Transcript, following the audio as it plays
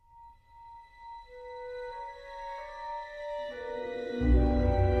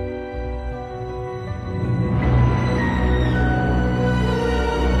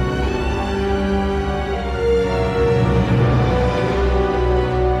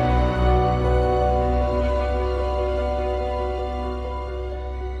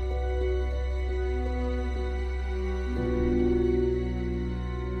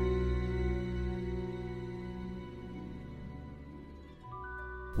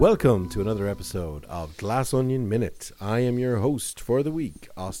Welcome to another episode of Glass Onion Minute. I am your host for the week,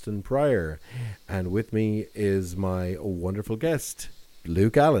 Austin Pryor, and with me is my wonderful guest,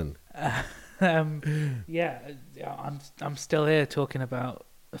 Luke Allen. I'm still here talking about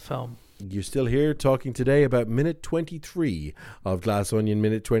the film. You're still here talking today about minute 23 of Glass Onion.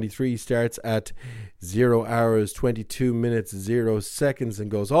 Minute 23 starts at 0 hours, 22 minutes, 0 seconds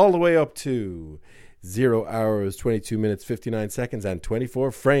and goes all the way up to 0 hours, 22 minutes, 59 seconds and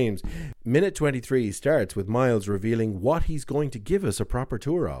 24 frames. Minute 23 starts with Miles revealing what he's going to give us a proper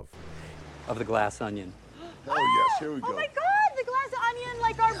tour of. Of the Glass Onion. Oh, yes, here we go. Oh my God, the glass onion,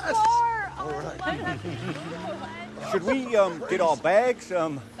 like our bar. Oh, I love that. Should we get our bags?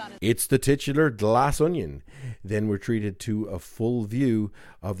 It's the titular Glass Onion. Then we're treated to a full view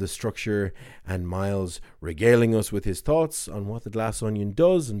of the structure and Miles regaling us with his thoughts on what the Glass Onion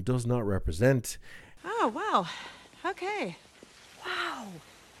does and does not represent. Oh, wow. Okay. Wow.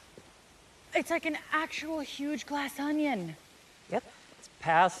 It's like an actual huge glass onion. Yep. It's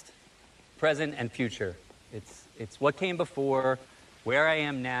past, present, and future. It's what came before, where I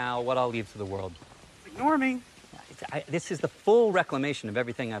am now, what I'll leave to the world. Ignore me. This is the full reclamation of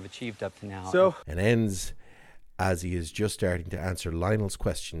everything I've achieved up to now. And ends as he is just starting to answer Lionel's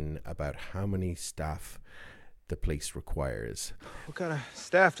question about how many staff the place requires. What kind of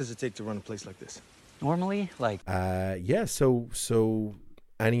staff does it take to run a place like this? Normally, So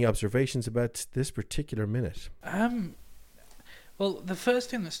any observations about this particular minute? Well, the first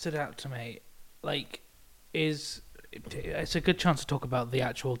thing that stood out to me, is it's a good chance to talk about the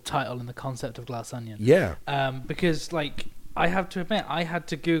actual title and the concept of Glass Onion. Yeah. Because, I have to admit, I had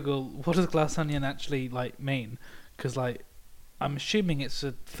to Google what does Glass Onion actually, mean? Because, I'm assuming it's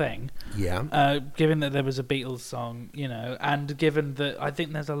a thing. Yeah. Given that there was a Beatles song, and given that I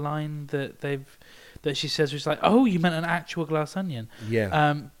think there's a line that she says, which is like, "Oh, you meant an actual glass onion."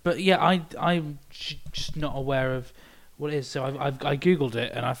 Yeah. But yeah, I'm just not aware of what it is. So I googled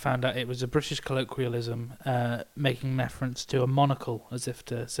it and I found out it was a British colloquialism, making reference to a monocle as if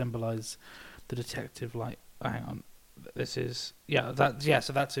to symbolise the detective. Hang on, this is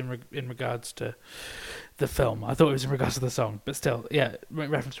So that's in regards to the film. I thought it was in regards to the song, but still,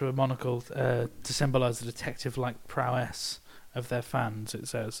 reference to a monocle to symbolise the detective-like prowess of their fans. It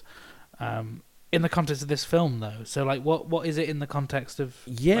says. In the context of this film, though, so what is it in the context of?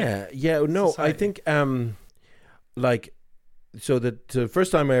 Society? I think so the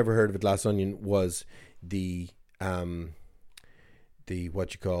first time I ever heard of a Glass Onion was the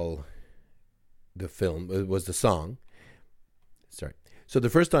what you call the film. It was the song. Sorry. So the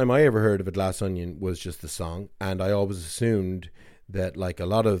first time I ever heard of a Glass Onion was just the song, and I always assumed that a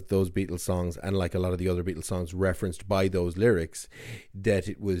lot of those Beatles songs and a lot of the other Beatles songs referenced by those lyrics, that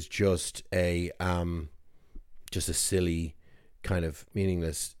it was just a silly kind of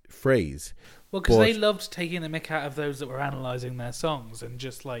meaningless phrase. Well, because they loved taking the mick out of those that were analysing their songs and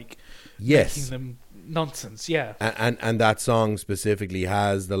just yes, making them nonsense. Yeah, and that song specifically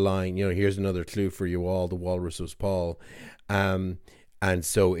has the line, "Here's another clue for you all. The walrus was Paul." And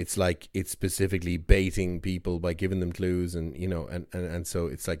so it's it's specifically baiting people by giving them clues, and and so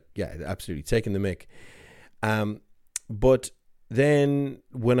it's absolutely taking the mick. But then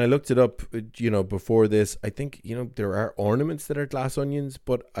when I looked it up, before this, I think there are ornaments that are glass onions,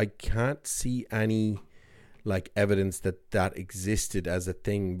 but I can't see any evidence that existed as a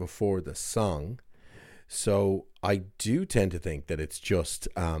thing before the song. So I do tend to think that it's just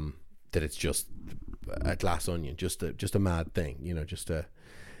a glass onion, just a mad thing, just a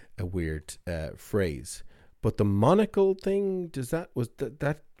weird phrase. But the monocle thing, that was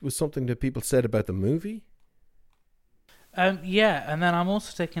something that people said about the movie? And then I'm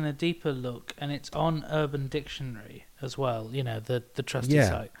also taking a deeper look, and it's on Urban Dictionary as well, the trusty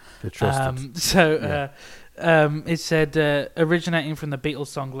site. The trusted. It said, originating from the Beatles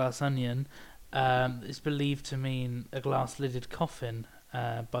song Glass Onion, it's believed to mean a glass-lidded coffin,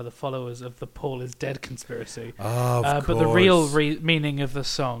 by the followers of the Paul is Dead conspiracy. But the real meaning of the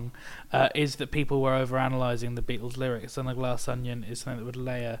song is that people were overanalyzing the Beatles lyrics, and the glass onion is something that would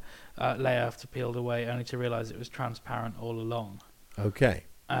layer after peeled away, only to realise it was transparent all along. Okay.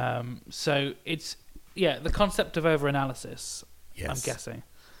 So it's the concept of overanalysis. Yes. I'm guessing.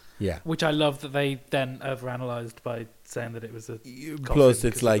 Yeah. Which I love that they then overanalyzed by saying that it was a. Plus,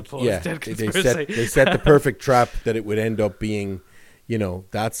 it's they set the perfect trap that it would end up being.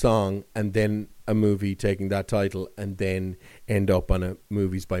 That song, and then a movie taking that title, and then end up on a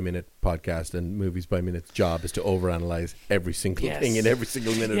Movies by Minute podcast. And Movies by Minute's job is to overanalyze every single thing in every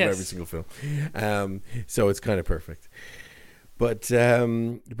single minute of every single film. So it's kind of perfect. But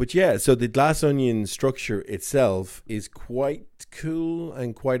yeah, so the Glass Onion structure itself is quite cool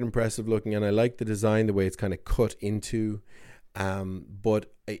and quite impressive looking, and I like the design, the way it's kind of cut into.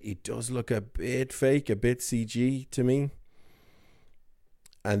 But it does look a bit fake, a bit CG to me.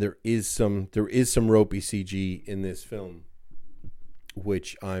 And there is some ropey CG in this film,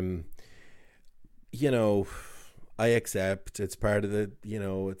 which I'm, I accept. It's part of the,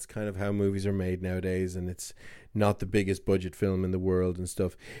 it's kind of how movies are made nowadays, and it's not the biggest budget film in the world and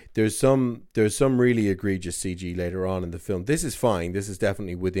stuff. There's some really egregious CG later on in the film. This is fine. This is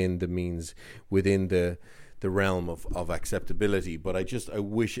definitely within the means, within the realm of acceptability, but I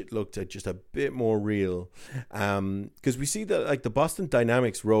wish it looked just a bit more real, because we see that like the Boston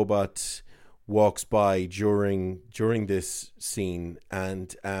Dynamics robot walks by during this scene,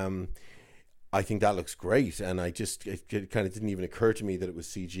 and I think that looks great, and it kind of didn't even occur to me that it was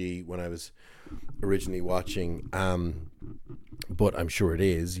CG when I was originally watching, but I'm sure it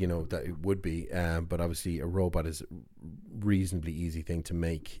is, that it would be, but obviously a robot is a reasonably easy thing to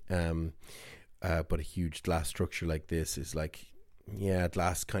make. But a huge glass structure like this is like,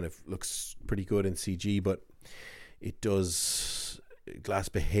 glass kind of looks pretty good in CG, but glass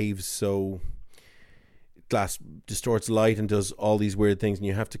behaves so, glass distorts light and does all these weird things, and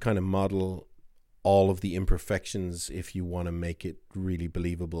you have to kind of model all of the imperfections if you want to make it really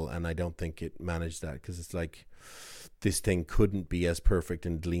believable, and I don't think it managed that, because it's like this thing couldn't be as perfect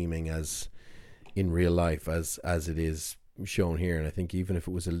and gleaming as in real life as it is shown here. And I think even if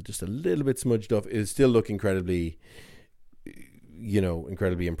it was just a little bit smudged up, it would still look incredibly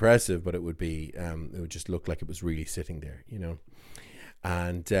impressive, but it would just look like it was really sitting there,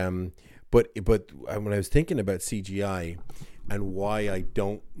 and but when I was thinking about CGI and why I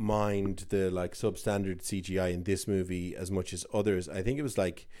don't mind the like substandard CGI in this movie as much as others, I think it was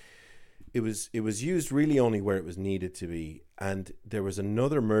like it was used really only where it was needed to be. And there was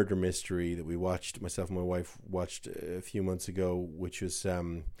another murder mystery that we watched, myself and my wife watched a few months ago, which was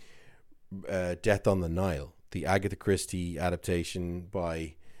Death on the Nile, the Agatha Christie adaptation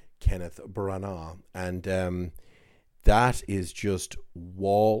by Kenneth Branagh. And that is just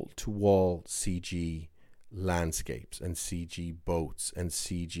wall-to-wall CG landscapes and CG boats and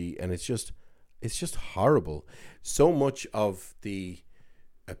CG, and it's just horrible. So much of the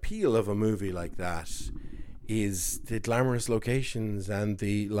appeal of a movie like that is the glamorous locations and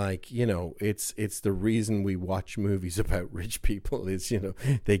the it's the reason we watch movies about rich people is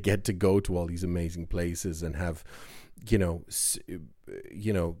they get to go to all these amazing places and have the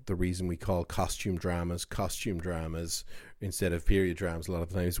reason we call costume dramas instead of period dramas. A lot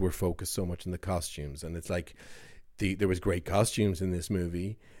of times we're focused so much on the costumes, and it's like there was great costumes in this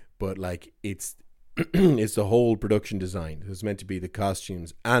movie, but like it's it's the whole production design. It was meant to be the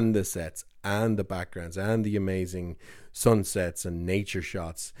costumes and the sets and the backgrounds and the amazing sunsets and nature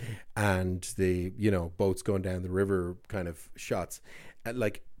shots and the boats going down the river kind of shots,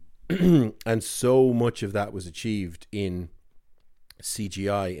 and so much of that was achieved in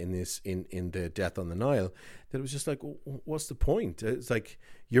CGI in the Death on the Nile that it was just like, what's the point? It's like,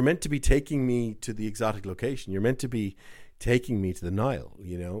 you're meant to be taking me to the exotic location, you're meant to be taking me to the Nile,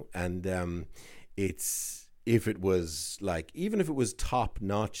 and it's, if it was like, even if it was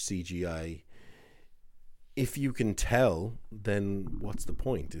top-notch CGI, if you can tell, then what's the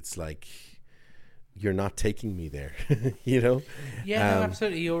point? It's like, you're not taking me there, Yeah, no,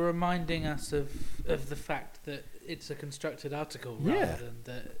 absolutely. You're reminding us of the fact that it's a constructed article rather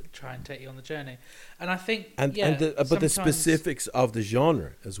than try and take you on the journey. And I think, but the specifics of the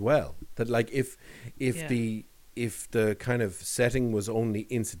genre as well. That like if the kind of setting was only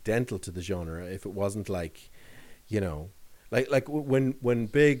incidental to the genre, if it wasn't like, like when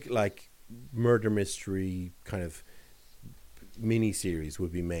big like murder mystery kind of mini-series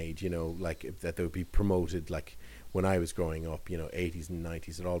would be made, like that they would be promoted, like when I was growing up, 80s and 90s,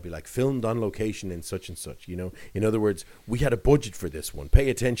 it'd all be like filmed on location in such and such, in other words, we had a budget for this one, pay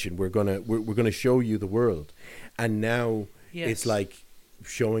attention, we're gonna show you the world. And now it's like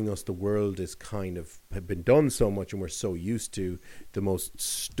showing us the world is kind of have been done so much, and we're so used to the most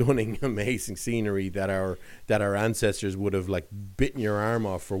stunning, amazing scenery that our ancestors would have like bitten your arm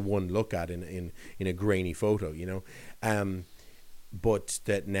off for one look at in a grainy photo, but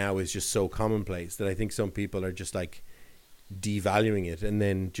that now is just so commonplace that I think some people are just like devaluing it and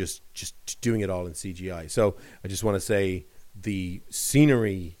then just doing it all in CGI. So I just want to say the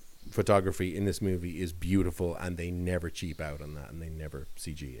scenery photography in this movie is beautiful, and they never cheap out on that, and they never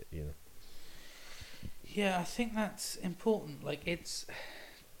CG it, Yeah, I think that's important. Like, it's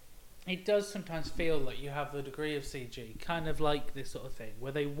it does sometimes feel like you have a degree of CG, kind of like this sort of thing,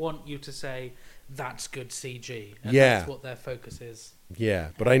 where they want you to say that's good CG, and Yeah. that's what their focus is. Yeah,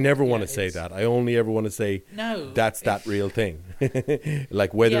 but I never want to Yeah, say it's- that. I only ever want to say No, that's that real thing.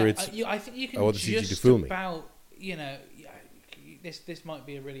 Like whether it's I think you can I want the CG to just fool me. about, this might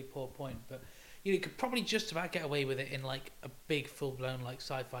be a really poor point, but you could probably just about get away with it in like a big full blown like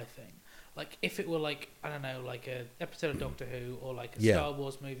sci-fi thing. Like if it were like, I don't know, like a episode of Doctor Who or like a Yeah. Star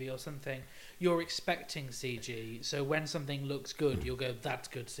Wars movie or something, you're expecting CG. So when something looks good, you'll go, that's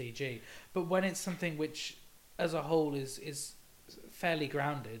good CG. But when it's something which as a whole is fairly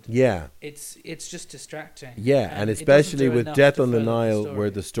grounded, yeah. it's just distracting. Yeah, and it doesn't especially do with enough Death to on the further Nile, story. where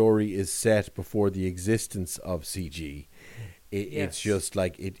the story is set before the existence of CG, it's Yes. just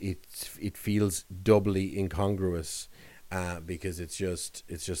like it feels doubly incongruous because it's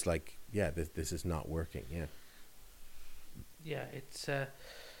just like this is not working. Yeah, it's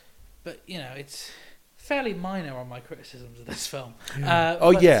but it's fairly minor on my criticisms of this film.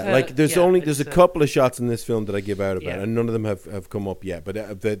 Like there's a it's, couple of shots in this film that I give out about, Yeah. and none of them have come up yet. But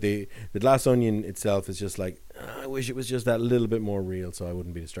the Glass Onion itself is just like, I wish it was just that little bit more real, so I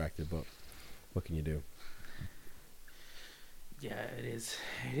wouldn't be distracted. But what can you do? Yeah, it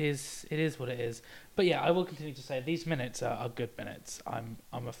is what it is. But yeah, I will continue to say these minutes are good minutes. I'm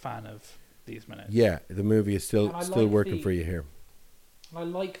a fan of these minutes. Yeah, the movie is still And I still like working the- for you here. I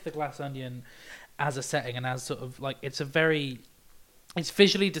like the Glass Onion as a setting and as sort of like it's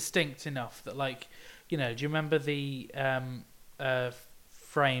visually distinct enough that like, do you remember the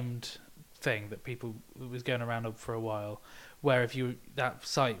framed thing that people was going around for a while, where if you that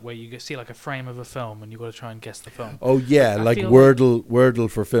site where you see like a frame of a film and you've got to try and guess the film. Oh yeah, I like feel Wordle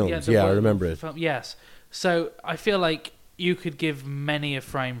for films. the Yeah, I Wordle remember for it. film- yes. So I feel like you could give many a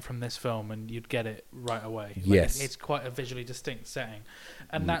frame from this film and you'd get it right away. Like, Yes. it's quite a visually distinct setting,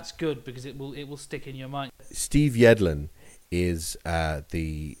 and that's good because it will stick in your mind. Steve Yedlin is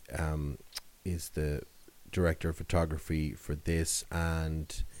the director of photography for this,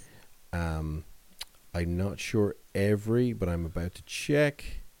 and I'm not sure but I'm about to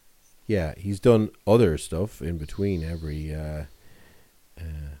check. Yeah, he's done other stuff in between every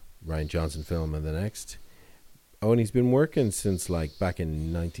Ryan Johnson film and the next. Oh, and he's been working since like back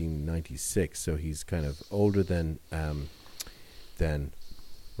in 1996, so he's kind of older than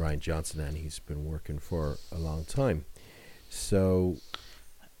Ryan Johnson, and he's been working for a long time. So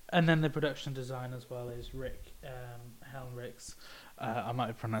And then the production design as well is Rick Helmrich. I might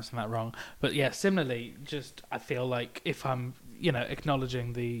be pronouncing that wrong, but yeah, similarly, just I feel like if I'm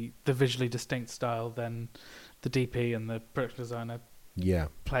acknowledging the visually distinct style, then the DP and the production designer yeah,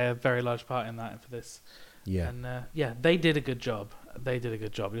 play a very large part in that for this. yeah, And they did a good job.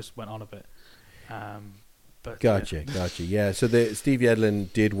 Just went on a bit. But gotcha. Yeah, so Steve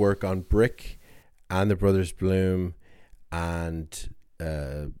Yedlin did work on Brick and The Brothers Bloom and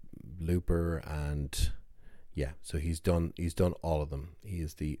Looper, and yeah, so he's done all of them. He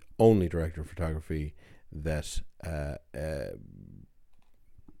is the only director of photography that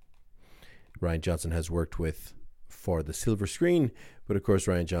Ryan Johnson has worked with for the silver screen, but of course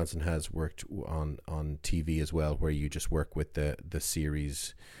Ryan Johnson has worked on TV as well, where you just work with the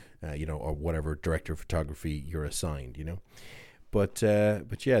series, or whatever director of photography you're assigned, But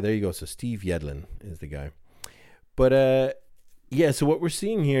yeah, there you go. So Steve Yedlin is the guy. But yeah, so what we're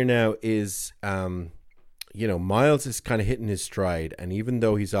seeing here now is Miles is kind of hitting his stride, and even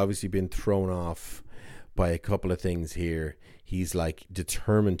though he's obviously been thrown off by a couple of things here, he's like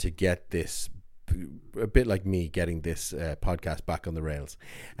determined to get this, a bit like me getting this podcast back on the rails.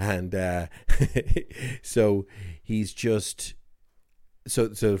 And so he's just so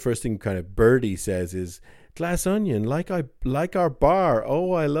the first thing kind of Birdie says is, "Glass Onion, like our bar.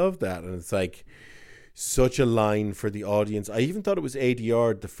 Oh, I love that." And it's like such a line for the audience. I even thought it was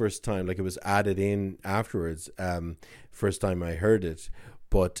ADR the first time, like it was added in afterwards, first time I heard it.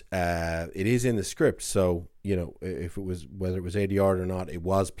 But it is in the script, so if it was, whether it was ADR or not, it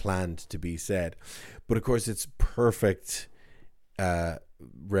was planned to be said. But of course, it's perfect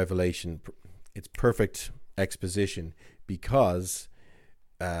revelation. It's perfect exposition, because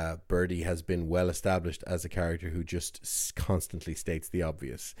Birdie has been well established as a character who just constantly states the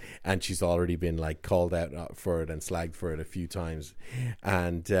obvious, and she's already been like called out for it and slagged for it a few times,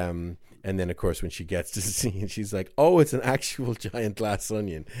 and then of course when she gets to the scene, she's like, "Oh, it's an actual giant glass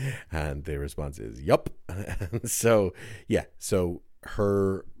onion," and the response is, "Yup." So yeah, so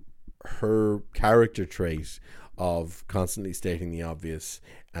her character trait of constantly stating the obvious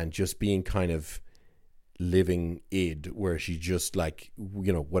and just being kind of living id, where she just like,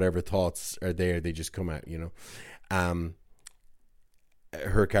 whatever thoughts are there, they just come out,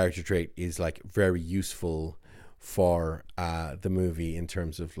 her character trait is like very useful for the movie in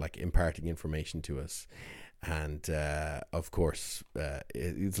terms of like imparting information to us, and of course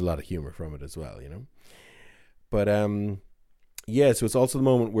it's a lot of humor from it as well, you know. But yeah, so it's also the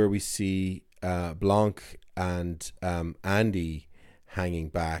moment where we see Blanc and Andy hanging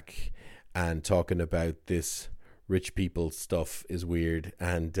back and talking about this rich people stuff is weird,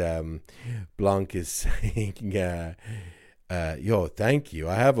 and Blanc is saying yo, thank you.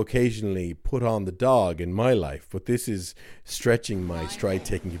 I have occasionally put on the dog in my life, but this is stretching my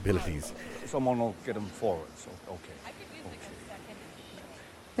stride-taking abilities. Someone will get him forward, so okay.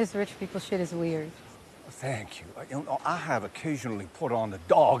 This rich people shit is weird. Thank you. You know, I have occasionally put on the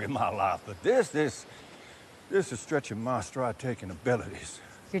dog in my life, but this is stretching my stride-taking abilities.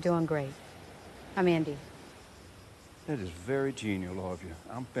 You're doing great. I'm Andy. That is very genial of you.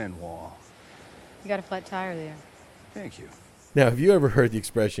 I'm Benoit. You got a flat tire there. Thank you. Now, have you ever heard the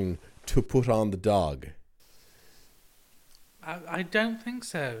expression "to put on the dog"? I don't think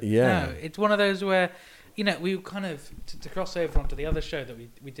so. Yeah. No, it's one of those where, you know, we kind of, to cross over onto the other show that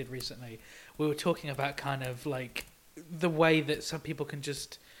we did recently, we were talking about kind of like the way that some people can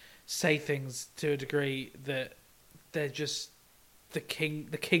just say things to a degree that they're just the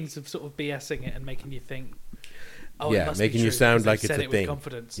kings of sort of BSing it and making you think, oh, Yeah, it must making be you true sound because like they've it's said a it thing. with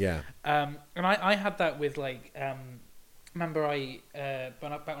confidence. Yeah. And I had that with like, remember back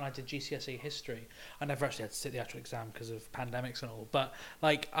when I did GCSE history, I never actually had to sit the actual exam because of pandemics and all. But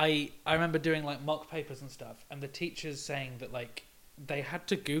like I remember doing like mock papers and stuff, and the teachers saying that like they had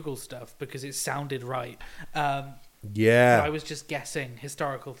to Google stuff because it sounded right. Yeah. I was just guessing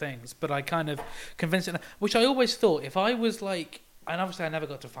historical things, but I kind of convinced it. Which I always thought, if I was like, and obviously I never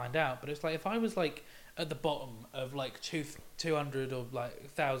got to find out, but it's like if I was like at the bottom of like 200 or like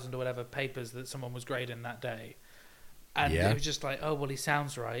 1,000 or whatever papers that someone was grading that day, and Yeah. it was just like, oh well, he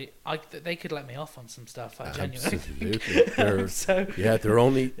sounds right. They could let me off on some stuff. I genuinely think. Absolutely. They're, So yeah, they're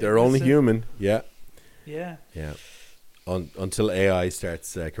only human. Yeah. yeah. Yeah. Until AI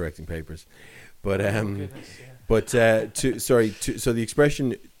starts correcting papers, but Oh, goodness, yeah. but so the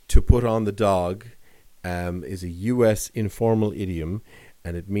expression "to put on the dog" is a U.S. informal idiom,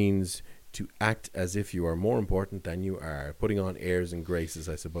 and it means to act as if you are more important than you are. Putting on airs and graces,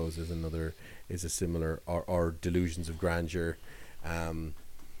 I suppose, is a similar, or delusions of grandeur.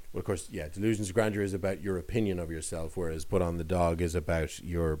 Well, of course, yeah, delusions of grandeur is about your opinion of yourself, whereas put on the dog is about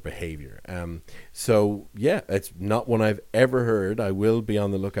your behavior. So yeah, it's not one I've ever heard. I will be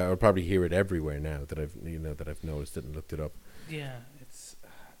on the lookout. I'll probably hear it everywhere now that I've noticed it and looked it up. Yeah,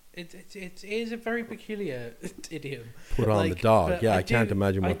 it is a very peculiar idiom. Put on the Like, dog. but Yeah, I can't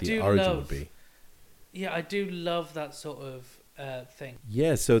imagine what the do origin would be. Yeah, I do love that sort of thing.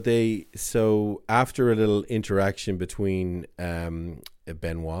 Yeah, so after a little interaction between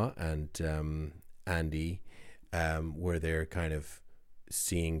Benoit and Andy, where they're kind of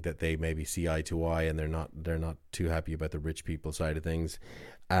seeing that they maybe see eye to eye, and they're not too happy about the rich people side of things,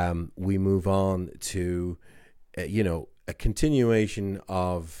 we move on to a continuation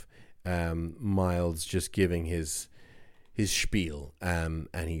of Miles just giving his spiel, and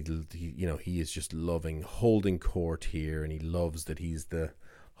he is just loving holding court here, and he loves that he's the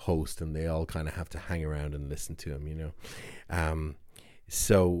host, and they all kind of have to hang around and listen to him,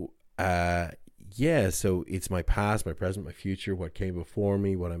 so it's my past, my present, my future, what came before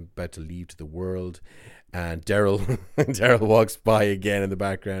me, what I'm about to leave to the world. And Daryl walks by again in the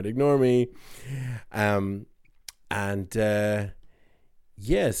background, ignore me.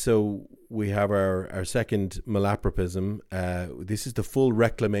 So we have our second malapropism. This is the full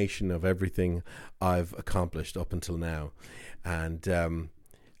reclamation of everything I've accomplished up until now. And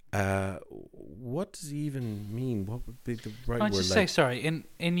what does he even mean? What would be the right Can I word? just say, sorry,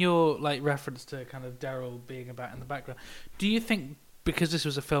 in your like reference to kind of Daryl being about in the background, do you think because this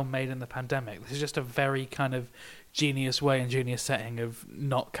was a film made in the pandemic, this is just a very kind of genius way and genius setting of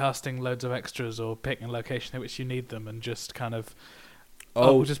not casting loads of extras or picking a location in which you need them and just kind of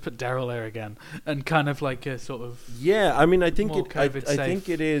we'll just put Daryl there again, and kind of like a sort of I mean, I think more I COVID-safe. think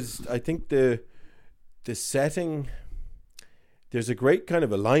it is. I think the setting. There's a great kind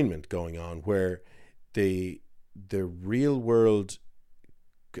of alignment going on where the real world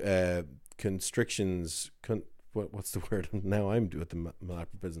constrictions. What's the word? Now I'm doing the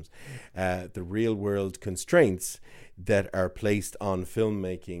malapropisms. The real world constraints that are placed on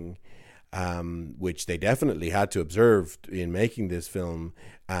filmmaking, which they definitely had to observe in making this film,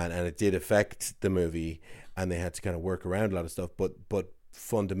 and it did affect the movie, and they had to kind of work around a lot of stuff. But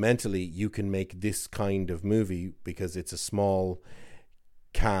fundamentally, you can make this kind of movie because it's a small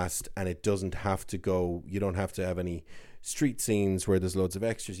cast, and it doesn't have to go. You don't have to have any street scenes where there's loads of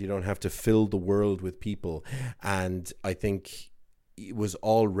extras. You don't have to fill the world with people. And I think it was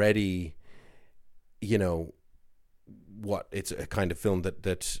already, you know, it's a kind of film that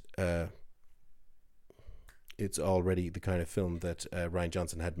it's already the kind of film that Rian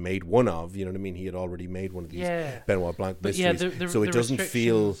Johnson had made one of. You know what I mean? He had already made one of these Benoit Blanc mysteries. So it doesn't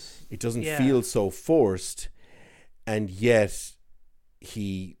feel feel so forced, and yet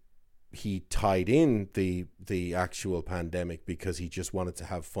he tied in the actual pandemic because he just wanted to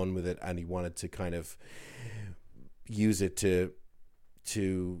have fun with it, and he wanted to kind of use it to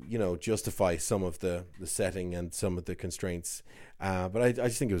you know, justify some of the setting and some of the constraints. But I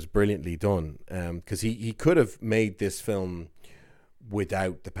just think it was brilliantly done, because he could have made this film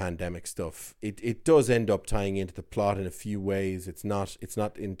without the pandemic stuff. It does end up tying into the plot in a few ways. It's not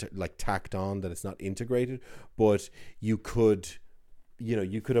like tacked on, that it's not integrated, but you could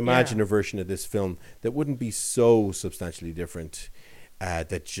imagine a version of this film that wouldn't be so substantially different,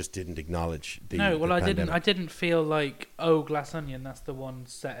 that just didn't acknowledge the pandemic. I didn't feel like, oh, Glass Onion, that's the one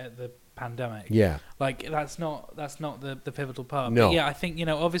set at the pandemic. Yeah, like that's not the pivotal part. No. But yeah, I think, you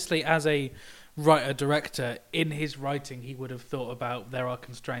know, obviously as a writer director, in his writing he would have thought about, there are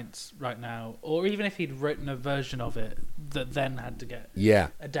constraints right now, or even if he'd written a version of it that then had to get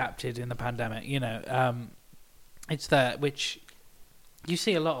adapted in the pandemic. You know, it's there, which you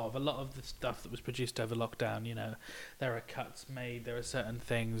see a lot of the stuff that was produced over lockdown. You know, there are cuts made, there are certain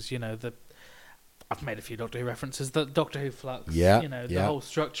things, you know, I've made a few Doctor Who references. The Doctor Who Flux, you know, the whole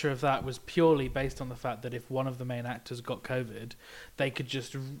structure of that was purely based on the fact that if one of the main actors got COVID, they could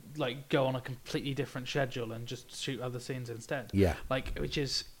just like go on a completely different schedule and just shoot other scenes instead. Yeah, like, which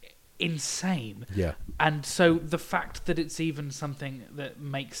is insane. Yeah, and so the fact that it's even something that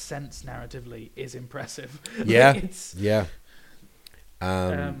makes sense narratively is impressive. Yeah, it's,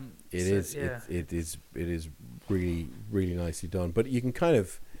 it is really, really nicely done. But you can kind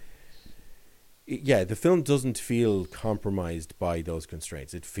of, the film doesn't feel compromised by those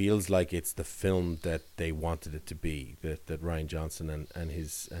constraints. It feels like it's the film that they wanted it to be, that Rian Johnson and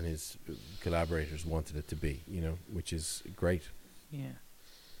his collaborators wanted it to be, you know, which is great. Yeah.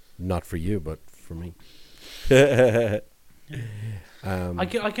 Not for you, but for me. I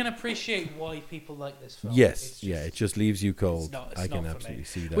can appreciate why people like this film. Yes, it just leaves you cold. I can absolutely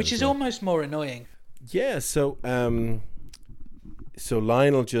see that. Which is almost more annoying. Yeah, so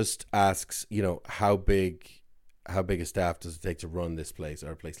Lionel just asks, you know, how big a staff does it take to run this place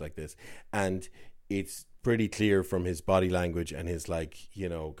or a place like this? And it's pretty clear from his body language and his, like, you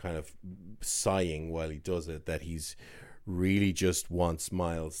know, kind of sighing while he does it that he's really just wants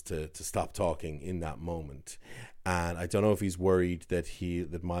Miles to stop talking in that moment. And I don't know if he's worried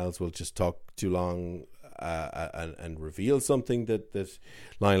that Miles will just talk too long and reveal something that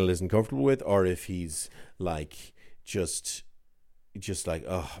Lionel isn't comfortable with, or if he's like just like,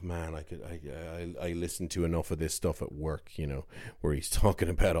 oh man, I listened to enough of this stuff at work, you know, where he's talking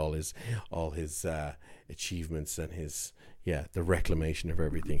about all his achievements and the reclamation of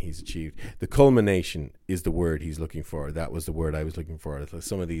everything he's achieved. The culmination is the word he's looking for. That was the word I was looking for.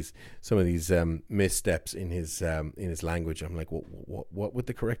 Some of these missteps in his language, I'm like, what would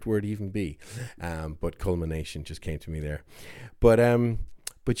the correct word even be? But culmination just came to me there.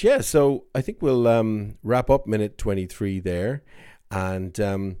 But yeah, so I think we'll wrap up minute 23 there. And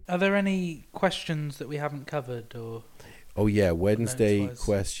are there any questions that we haven't covered, or? Oh yeah, Wednesday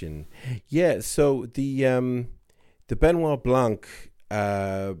question. Yeah, so the Benoit Blanc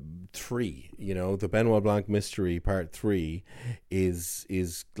 3, you know, the Benoit Blanc mystery part 3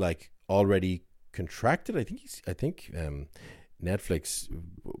 is like already contracted. I think Netflix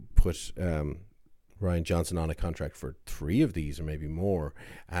put Rian Johnson on a contract for 3 of these or maybe more.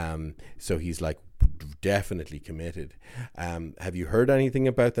 So he's like definitely committed. Have you heard anything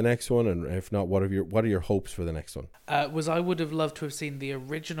about the next one? And if not, what are your hopes for the next one? I would have loved to have seen the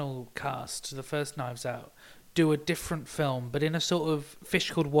original cast, the first Knives Out, do a different film, but in a sort of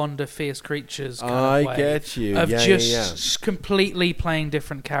Fish Called Wanda, Fierce Creatures kind of way. I get you. Of completely playing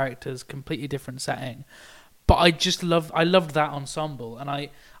different characters, completely different setting. But I loved that ensemble, and I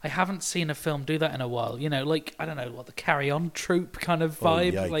haven't seen a film do that in a while. You know, like, I don't know, what, the Carry On troupe kind of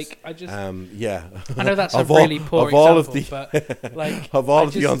vibe. Oh, like, I just I know that's a really poor example, but like, of all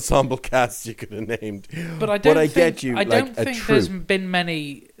of the ensemble casts you could have named. But I don't think there's been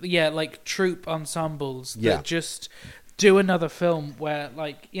many like troupe ensembles that just do another film where,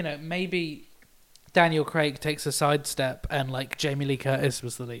 like, you know, maybe Daniel Craig takes a sidestep and like Jamie Lee Curtis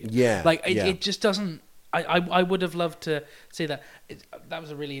was the lead. Yeah, like it just doesn't. I would have loved to see that. That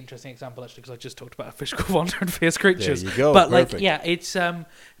was a really interesting example, actually, because I just talked about A Fish Called Wanda and Fierce Creatures. There you go. But perfect. like,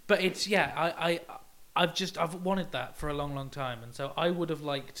 it's I've wanted that for a long, long time, and so I would have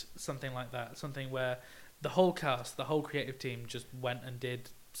liked something like that, something where the whole cast, the whole creative team, just went and did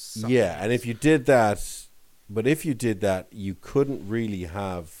something. Yeah, and if you did that, you couldn't really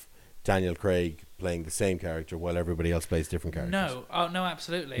have Daniel Craig playing the same character while everybody else plays different characters. No,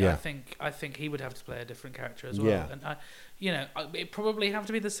 absolutely. Yeah. I think he would have to play a different character as well. Yeah. And it probably have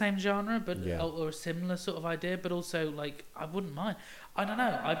to be the same genre, but Yeah. or a similar sort of idea. But also, like, I wouldn't mind. I don't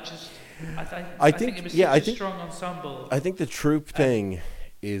know. I think it was think- such a strong ensemble. I think the troop thing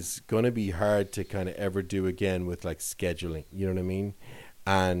is going to be hard to kind of ever do again with like scheduling. You know what I mean?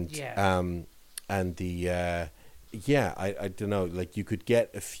 And I don't know. Like you could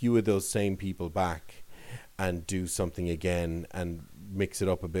get a few of those same people back and do something again and mix it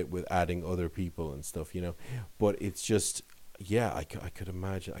up a bit with adding other people and stuff. You know, but it's just I could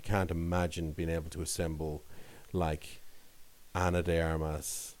imagine. I can't imagine being able to assemble like Ana de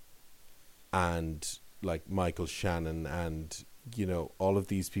Armas and like Michael Shannon and all of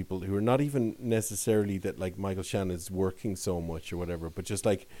these people who are not even necessarily that like Michael Shannon is working so much or whatever, but just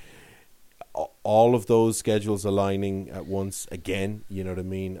like all of those schedules aligning at once again. You know what I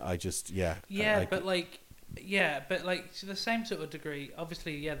mean? I just but to the same sort of degree,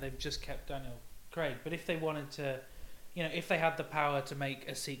 obviously, they've just kept Daniel Craig, but if they wanted to, if they had the power to make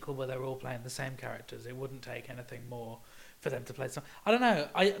a sequel where they're all playing the same characters, it wouldn't take anything more for them to play some. I don't know.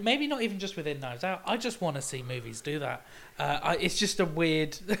 Maybe not even just within Knives Out. I just want to see movies do that. It's just a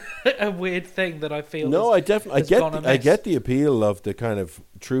weird, a weird thing that I feel. No, I get the appeal of the kind of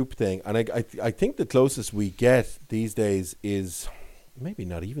troop thing, and I think the closest we get these days is maybe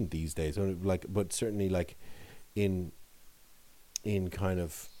not even these days, but certainly like in kind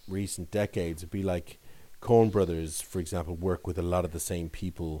of recent decades, it'd be like Coen Brothers, for example, work with a lot of the same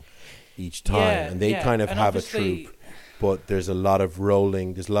people each time, and they kind of have a troupe. But there's a lot of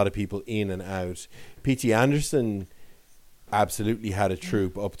rolling. There's a lot of people in and out. P.T. Anderson absolutely had a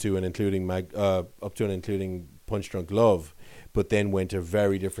troupe up to and including Punch Drunk Love, but then went a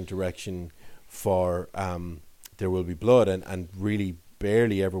very different direction for There Will Be Blood, and really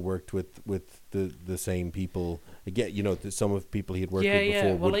barely ever worked with the same people. Again, some of the people he had worked with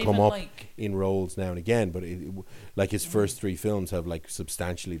before would come up in roles now and again, but like his first three films have like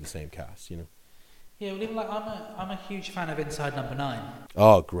substantially the same cast. Yeah, well, even like I'm a huge fan of Inside Number 9.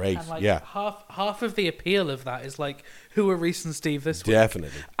 Oh, great! And like yeah, half of the appeal of that is like, who are Reese and Steve this week?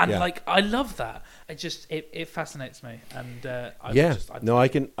 Definitely, and like I love that. It fascinates me, and I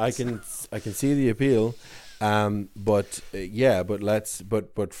can see the appeal, but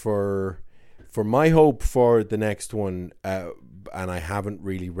for my hope for the next one, and I haven't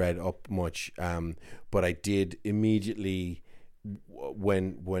really read up much, but I did immediately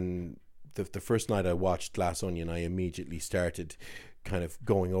when. The first night I watched Glass Onion, I immediately started kind of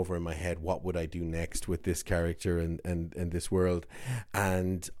going over in my head, what would I do next with this character and this world?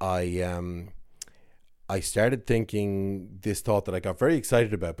 And I started thinking this thought that I got very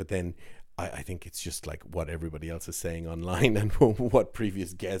excited about, but then I think it's just like what everybody else is saying online and what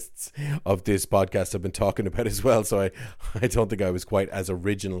previous guests of this podcast have been talking about as well. So I don't think I was quite as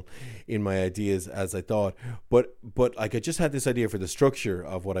original in my ideas as I thought. But like I just had this idea for the structure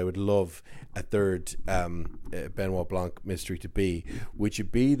of what I would love a third Benoit Blanc mystery to be, which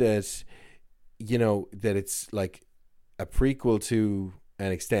would be that, that it's like a prequel to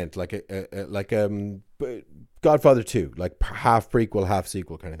an extent, like Godfather 2, like half prequel, half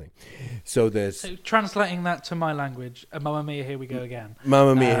sequel kind of thing. So translating that to my language, Mamma Mia, here we go again.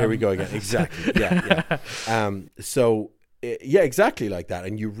 Mamma Mia, here we go again. Exactly. Yeah. Exactly like that.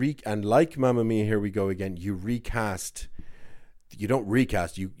 And like Mamma Mia, here we go again. You recast. You don't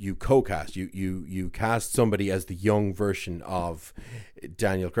recast. You co-cast. You cast somebody as the young version of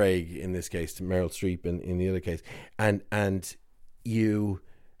Daniel Craig in this case, to Meryl Streep in the other case, and you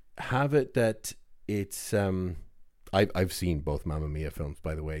have it that it's I've seen both Mamma Mia films,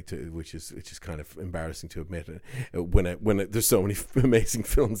 by the way, which is kind of embarrassing to admit when there's so many amazing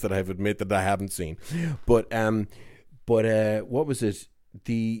films that I've admitted that I haven't seen, but what was it?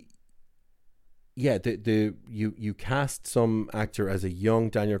 You cast some actor as a young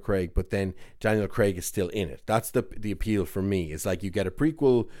Daniel Craig, but then Daniel Craig is still in it. That's the appeal for me. It's like you get a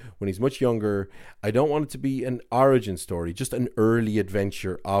prequel when he's much younger. I don't want it to be an origin story, just an early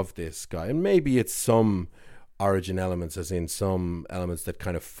adventure of this guy. And maybe it's some origin elements, as in some elements that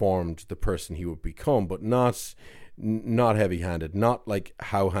kind of formed the person he would become, but not heavy-handed, not like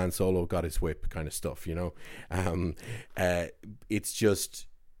how Han Solo got his whip kind of stuff, It's just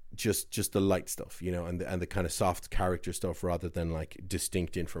just the light stuff, you know, and the kind of soft character stuff rather than like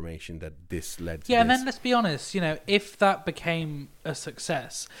distinct information that this led to. Yeah, and then let's be honest, you know, if that became a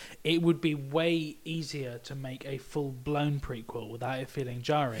success, it would be way easier to make a full-blown prequel without it feeling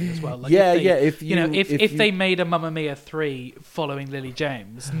jarring as well. Like if they made a Mamma Mia 3 following Lily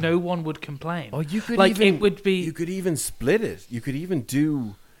James, no one would complain. Oh, you could You could even split it. You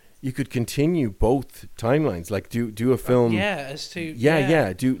could continue both timelines. Like do a film.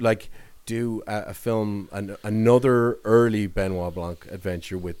 Do a film, another early Benoit Blanc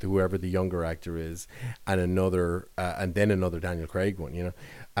adventure with whoever the younger actor is, and then another Daniel Craig one. You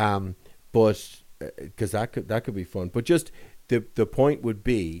know, but because that could be fun. But just the point would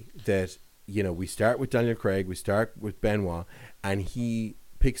be that, you know, we start with Daniel Craig, we start with Benoit, and he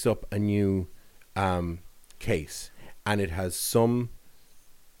picks up a new case, and it has some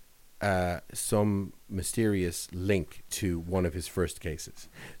mysterious link to one of his first cases.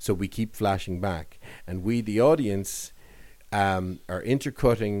 So we keep flashing back, and we, the audience, are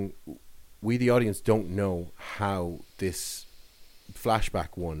intercutting. We, the audience, don't know how this flashback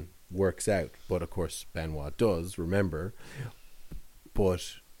one works out, but of course Benoit does remember.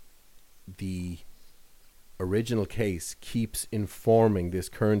 But the original case keeps informing this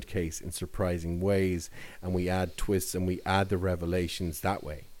current case in surprising ways, and we add twists and we add the revelations that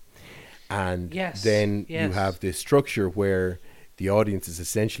way. And then you have this structure where the audience is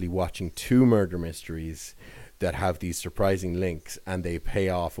essentially watching two murder mysteries that have these surprising links, and they pay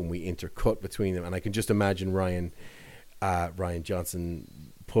off, and we intercut between them. And I can just imagine Rian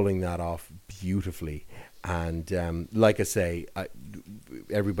Johnson pulling that off beautifully. And like I say,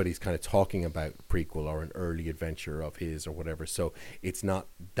 everybody's kind of talking about prequel or an early adventure of his or whatever. So it's not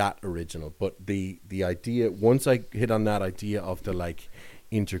that original. But the idea, once I hit on that idea of the like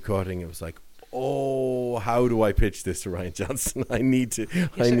intercutting, it was like, oh, how do I pitch this to Rian Johnson? I need to do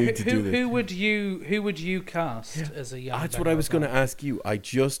this. Who would you cast as a young? That's what I was going to ask you. I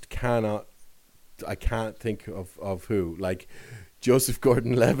just cannot. I can't think of who. Like Joseph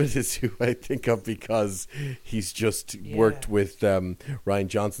Gordon-Levitt is who I think of because he's just worked with Rian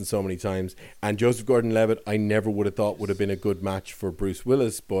Johnson so many times. And Joseph Gordon-Levitt, I never would have thought would have been a good match for Bruce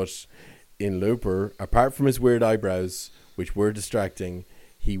Willis, but in Looper, apart from his weird eyebrows, which were distracting,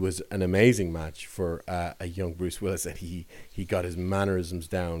 he was an amazing match for a young Bruce Willis, and he got his mannerisms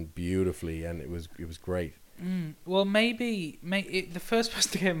down beautifully, and it was great. Well, maybe the first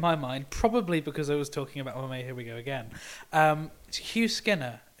person to get in my mind, probably because I was talking about Here We Go Again, Hugh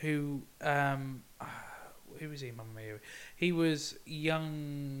Skinner, who was he? Mamma Mia. He was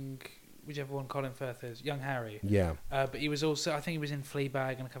young. Whichever one Colin Firth is, young Harry. Yeah. But he was also, I think he was in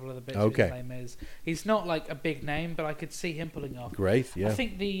Fleabag and a couple of other bits. Okay. His name is. He's not like a big name, but I could see him pulling off. Great. Yeah. I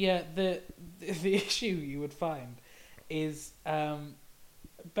think the issue you would find is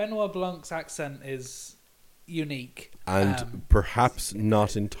Benoit Blanc's accent is unique and perhaps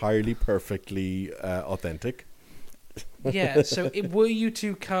not entirely perfectly authentic. Yeah. So were you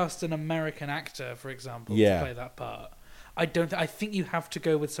to cast an American actor, for example, to play that part? I think you have to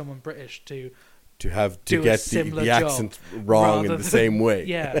go with someone British to get the accent wrong in the same way.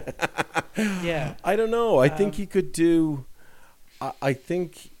 Yeah. Yeah. I don't know. I think he could do. I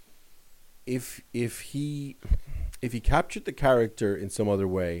think if he captured the character in some other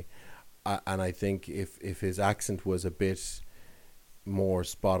way, and I think if his accent was a bit more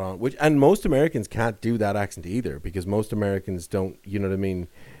spot on, and most Americans can't do that accent either, because most Americans don't. You know what I mean?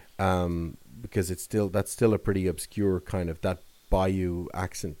 Because that's still a pretty obscure kind of that Bayou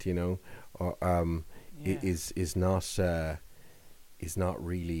accent, you know, is not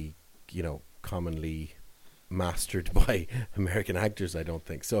really, you know, commonly mastered by American actors, I don't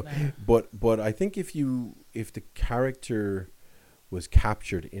think so. No. But I think if the character was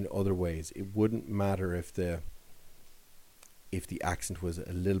captured in other ways, it wouldn't matter if the accent was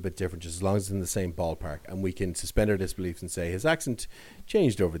a little bit different, just as long as it's in the same ballpark, and we can suspend our disbelief and say his accent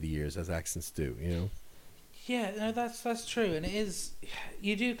changed over the years, as accents do, you know. Yeah, no, that's true, and it is.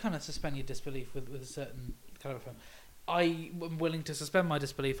 You do kind of suspend your disbelief with a certain kind of film. I am willing to suspend my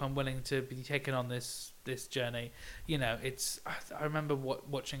disbelief. I'm willing to be taken on this journey. You know, it's. I remember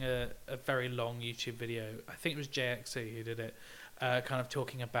watching a very long YouTube video. I think it was JXC who did it, kind of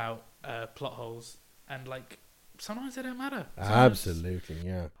talking about plot holes, and like. Sometimes they don't matter. Absolutely,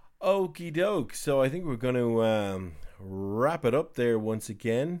 yeah. Okie doke. So I think we're going to wrap it up there once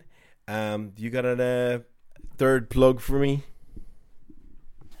again. You got a third plug for me?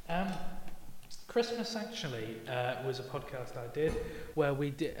 Christmas Actually was a podcast I did where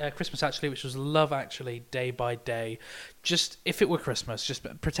we did Christmas Actually, which was Love Actually day by day. Just if it were Christmas, just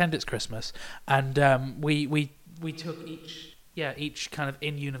pretend it's Christmas, and we took each kind of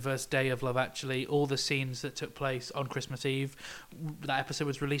in-universe day of Love Actually, all the scenes that took place on Christmas Eve. That episode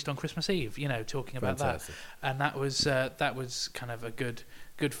was released on Christmas Eve, talking about Fantastic. that. And that was kind of a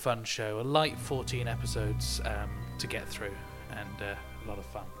good fun show. A light 14 episodes to get through, and a lot of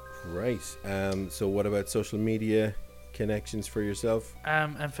fun. Great. So what about social media connections for yourself?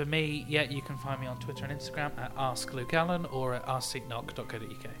 And for me, you can find me on Twitter and Instagram at AskLukeAllen or at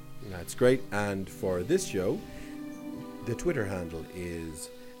askseatnock.co.uk. That's great. And for this show, the Twitter handle is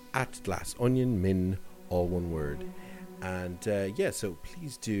 @GlassOnionMin, all one word. And so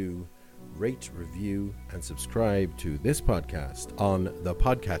please do rate, review, and subscribe to this podcast on the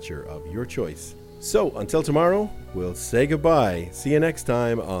podcatcher of your choice. So until tomorrow, we'll say goodbye. See you next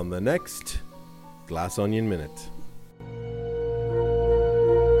time on the next Glass Onion Minute.